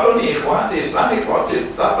suffered, not only Ikhwan, the Islamic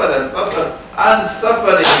forces suffered and suffered and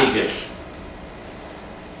suffered in Egypt.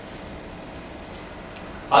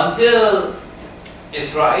 Until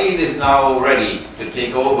Israel is now ready to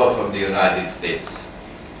take over from the United States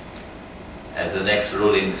as the next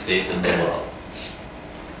ruling state in the world.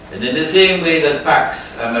 And in the same way that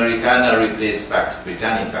Pax Americana replaced Pax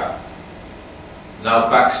Britannica, now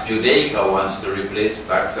Pax Judaica wants to replace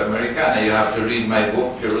Pax Americana. You have to read my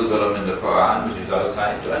book, Jerusalem in the Quran, which is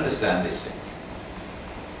outside, to understand this thing.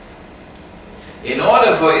 In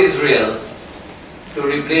order for Israel to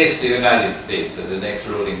replace the United States as the next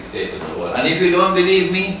ruling state of the world, and if you don't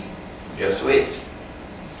believe me, just wait.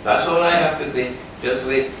 That's all I have to say. Just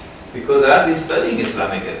wait. Because I've been studying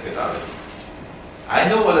Islamic eschatology. I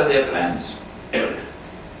know what are their plans.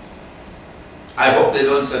 I hope they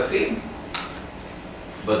don't succeed.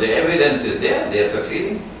 But the evidence is there, they are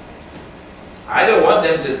succeeding. I don't want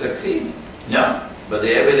them to succeed. No. But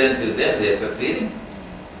the evidence is there, they are succeeding.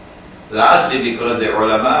 Largely because the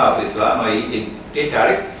ulama of Islam are eating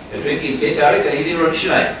teh-tarik, drinking teh-tarik and eating roti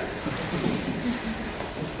canai.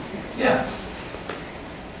 Yeah.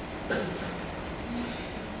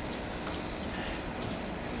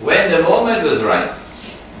 When the moment was right,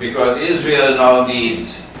 because Israel now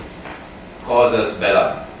needs casus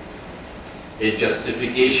belli, a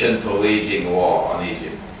justification for waging war on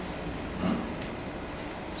Egypt,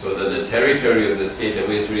 so that the territory of the state of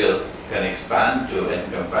Israel can expand to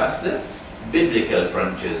encompass the biblical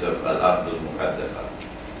frontiers of Al-Ard al-Muqaddasa.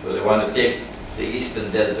 So they want to take the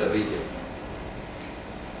eastern delta of Egypt.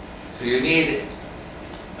 So you need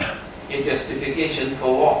a justification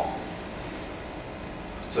for war.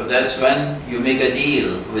 So that's when you make a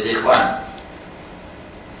deal with Ikhwan.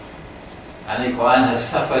 And Ikhwan has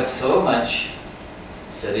suffered so much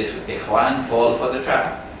that if Ikhwan fall for the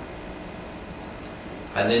trap.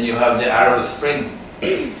 And then you have the Arab Spring.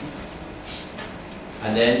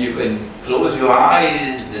 And then you can close your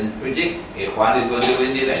eyes and predict Ikhwan is going to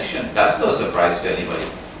win the election. That's no surprise to anybody.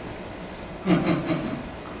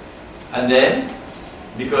 And then,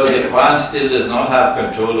 because Ikhwan still does not have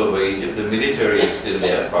control over Egypt, the military is still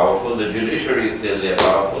there, powerful, the judiciary is still there,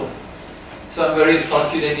 powerful, some very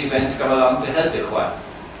fortunate events come along to help Ikhwan.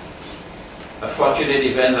 A fortunate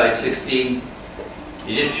event like 16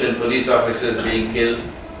 Egyptian police officers being killed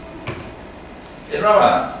in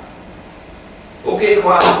Ramadan. Okay,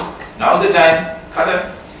 Ikhwan, now's the time, cut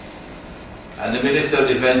him. And the Minister of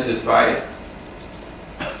Defense is fired.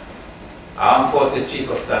 Armed Forces Chief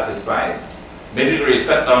of Staff is fired. Military is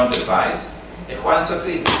cut down to size. Ikhwan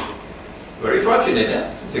succeeds. Very fortunate,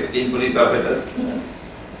 eh? 16 police officers.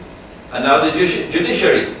 And now the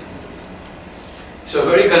judiciary. So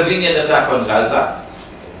very convenient attack on Gaza.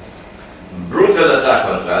 Brutal attack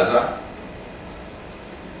on Gaza.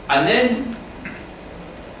 And then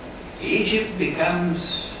Egypt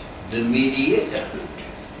becomes the mediator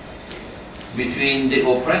between the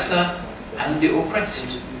oppressor and the oppressed.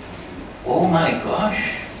 Oh my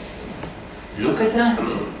gosh, look at that.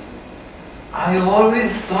 I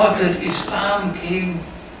always thought that Islam came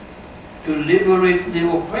to liberate the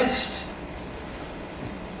oppressed.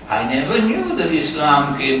 I never knew that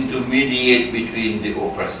Islam came to mediate between the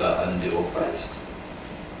oppressor and the oppressed.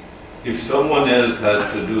 If someone else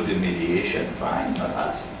has to do the mediation, fine, not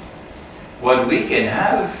us. What we can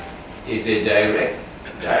have is a direct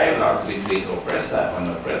dialogue between oppressor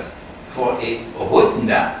and oppressed for a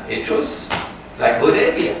hudna, a truce, like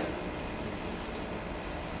Hudaybiyah.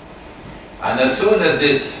 And as soon as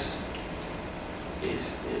this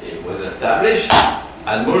was established,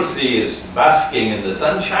 and Mursi is basking in the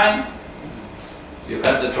sunshine, you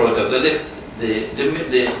cut the throat of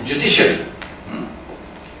the judiciary.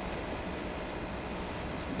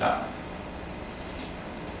 Now,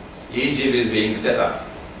 Egypt is being set up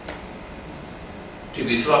to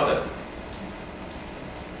be slaughtered.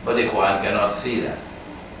 But Ikhwan cannot see that.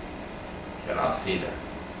 Cannot see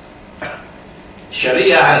that.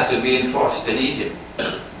 Sharia has to be enforced in Egypt.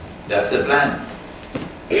 That's the plan.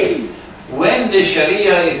 When the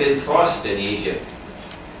Sharia is enforced in Egypt,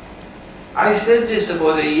 I said this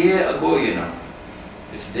about a year ago, you know.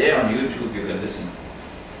 It's there on YouTube, you can listen.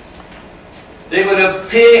 They're going to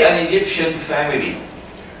pay an Egyptian family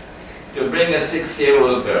to bring a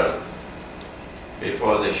 6-year-old girl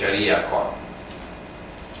before the Sharia court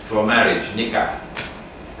for marriage, nikah,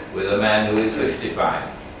 with a man who is 55.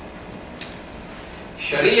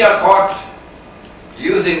 Sharia court,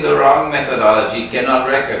 using the wrong methodology, cannot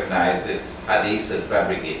recognize this hadith as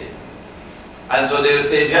fabricated. And so they will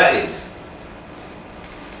say jaiz.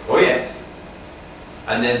 Oh yes.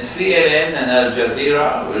 And then CNN and Al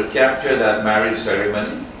Jazeera will capture that marriage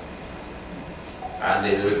ceremony, and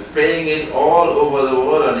they will be playing it all over the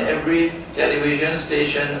world on every television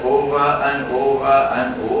station over and over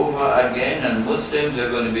and over again, and Muslims are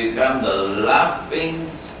going to become the laughing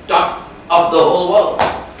stock of the whole world.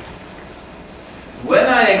 When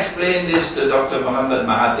I explained this to Dr. Muhammad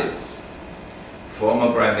Mahathir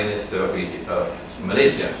former Prime Minister of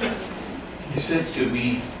Malaysia. He said to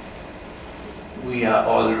me, we are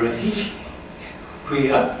already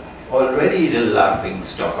the laughing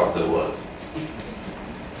stock of the world.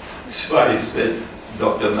 So I said,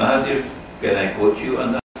 Dr. Mahathir, can I quote you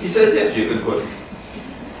on that? He said, yes, you can quote me.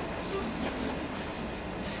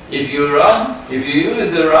 If you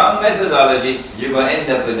use the wrong methodology, you're going to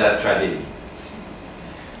end up with that tragedy.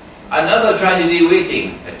 Another tragedy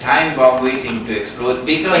waiting, a time bomb waiting to explode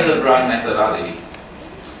because of wrong methodology.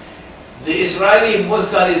 The Israeli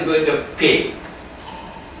Mossad is going to pay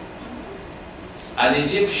an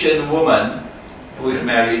Egyptian woman who is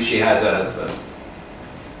married, she has a husband.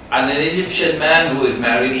 And an Egyptian man who is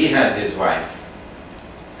married, he has his wife,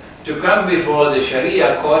 to come before the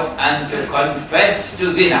Sharia court and to confess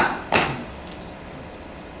to zina.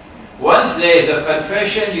 Once there is a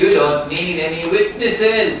confession, you don't need any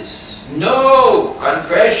witnesses. No,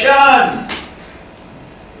 confession.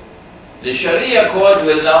 The Sharia court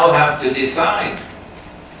will now have to decide.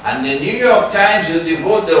 And the New York Times will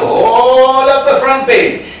devote the whole of the front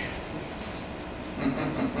page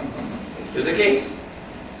to the case.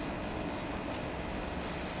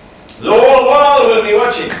 The whole world will be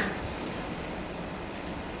watching.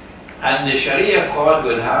 And the Sharia court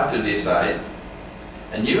will have to decide,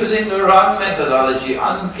 and using the wrong methodology,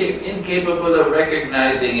 incapable of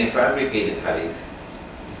recognizing a fabricated hadith,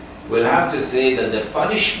 will have to say that the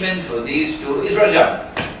punishment for these two is rajam.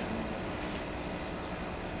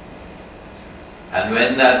 And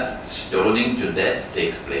when that stoning to death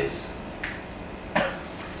takes place,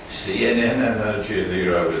 CNN and Al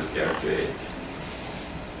Jazeera will capture it.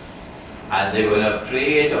 And they're going to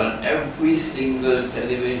play it on every single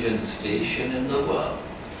television station in the world.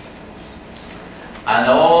 And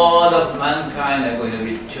all of mankind are going to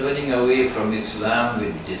be turning away from Islam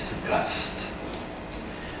with disgust.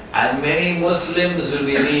 And many Muslims will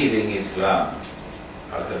be leaving Islam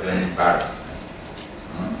out of an embarrassment.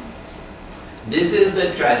 This is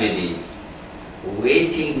the tragedy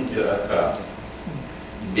waiting to occur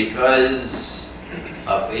because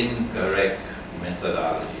of incorrect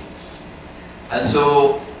methodology. And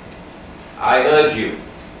so, I urge you,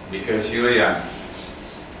 because you're young,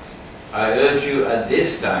 I urge you at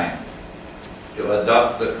this time to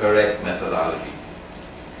adopt the correct methodology.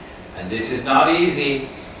 And this is not easy.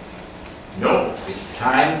 No, it's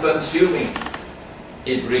time consuming.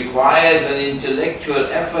 It requires an intellectual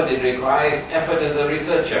effort, it requires effort as a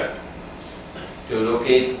researcher to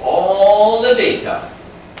locate all the data.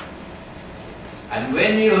 And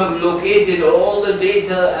when you have located all the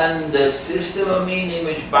data and the system of meaning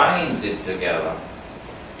which binds it together,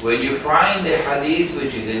 when you find a hadith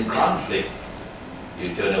which is in conflict,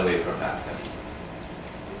 you turn away from that hadith.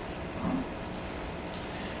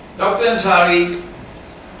 Dr. Ansari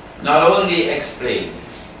not only explained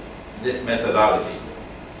this methodology,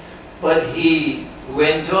 but he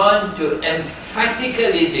went on to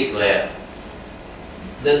emphatically declare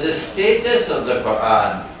that the status of the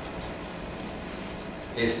Quran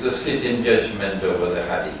is to sit in judgment over the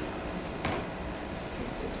hadith.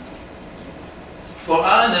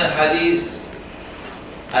 Quran and hadith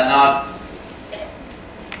are not,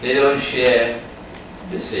 they don't share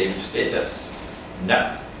the same status.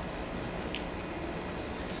 No.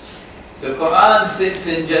 The Quran sits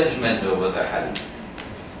in judgment over the hadith.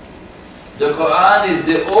 The Quran is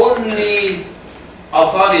the only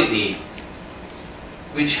authority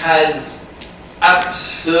which has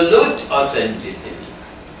absolute authenticity.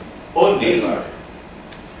 Only God.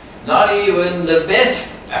 Not even the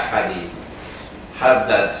best ahadith have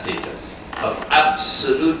that status of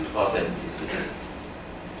absolute authenticity.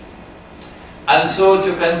 And so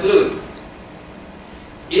to conclude,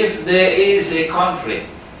 if there is a conflict,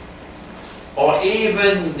 or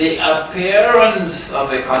even the appearance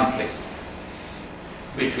of a conflict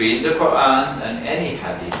between the Quran and any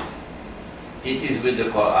hadith, it is with the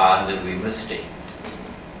Quran that we must stay.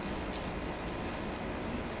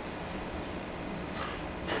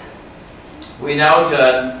 We now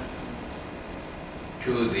turn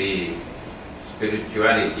to the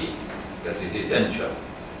spirituality that is essential.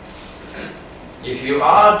 If you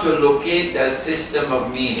are to locate that system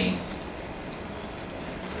of meaning,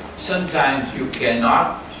 sometimes you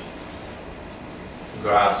cannot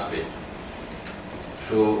grasp it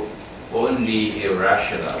through only a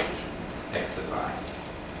rational exercise.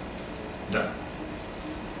 No.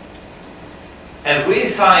 Every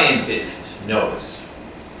scientist knows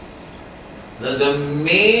that the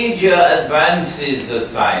major advances of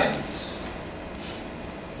science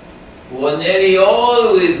were nearly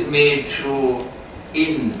always made through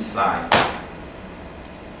insight.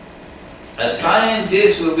 A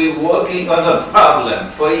scientist will be working on a problem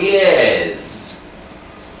for years.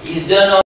 He's done all